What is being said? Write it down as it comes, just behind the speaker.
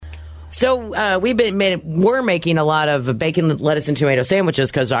So we're making a lot of bacon, lettuce, and tomato sandwiches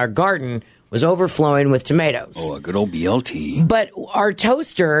because our garden was overflowing with tomatoes. Oh, a good old BLT. But our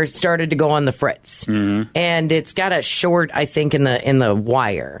toaster started to go on the fritz, and it's got a short, I think, in the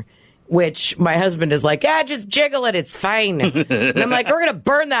wire. Which my husband is like, just jiggle it, it's fine. And I'm like, we're going to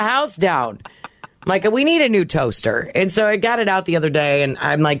burn the house down. I'm like, we need a new toaster. And so I got it out the other day, and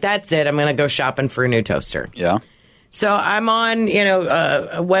I'm like, that's it. I'm going to go shopping for a new toaster. Yeah. So I'm on,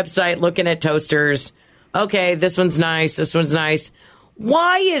 a website looking at toasters. Okay, this one's nice. This one's nice.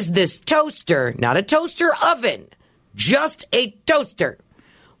 Why is this toaster, not a toaster oven, just a toaster?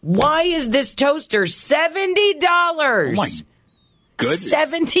 Why is this toaster $70? Oh, my goodness.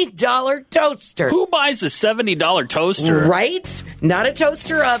 $70 toaster. Who buys a $70 toaster? Right? Not a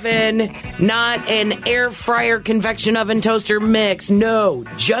toaster oven, not an air fryer convection oven toaster mix. No,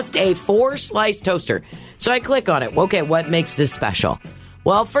 just a 4-slice toaster. So I click on it. Okay, what makes this special?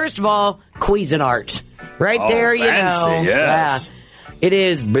 Well, first of all, Cuisinart. Right there, fancy, yes. Yeah. It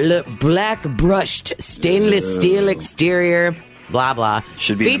is black brushed stainless steel exterior, blah, blah.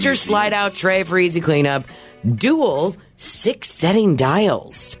 Should be Features slide-out tray for easy cleanup. Dual 6-setting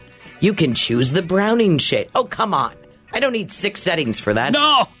dials. You can choose the browning shade. Oh, come on. I don't need 6 settings for that.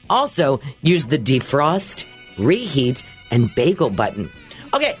 No. Also, use the defrost, reheat, and bagel button.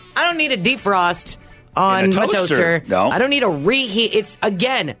 Okay, I don't need a defrost on my toaster. No. I don't need a reheat. It's,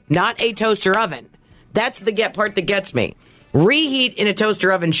 again, not a toaster oven. That's the part that gets me. Reheat in a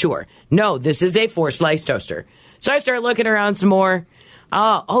toaster oven, sure. No, this is a 4-slice toaster. So I start looking around some more.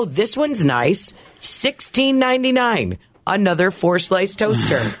 Oh, this one's nice. $16.99. Another 4-slice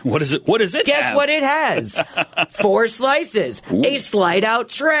toaster. What is it? What does it Guess have? what it has? 4 slices, Ooh. a slide-out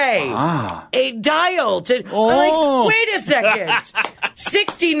tray, a dial to. I'm like, wait a second.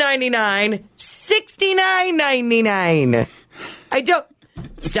 $16.99, $69.99. I don't.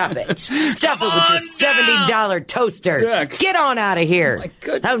 Stop it. Stop it with your $70 toaster. Yeah. Get on out of here. Oh my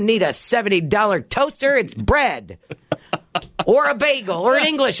goodness. I don't need a $70 toaster. It's bread. Or a bagel. Or an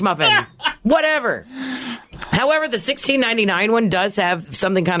English muffin. Whatever. However, the $16.99 one does have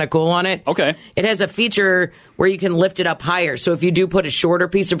something kind of cool on it. Okay. It has a feature where you can lift it up higher. So if you do put a shorter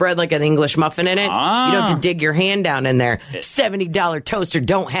piece of bread, like an English muffin in it, you don't have to dig your hand down in there. $70 toaster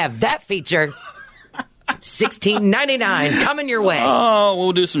don't have that feature. $16.99 coming your way. Oh,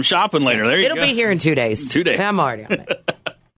 we'll do some shopping later. There you go. It'll be here in 2 days. 2 days. I'm already on it.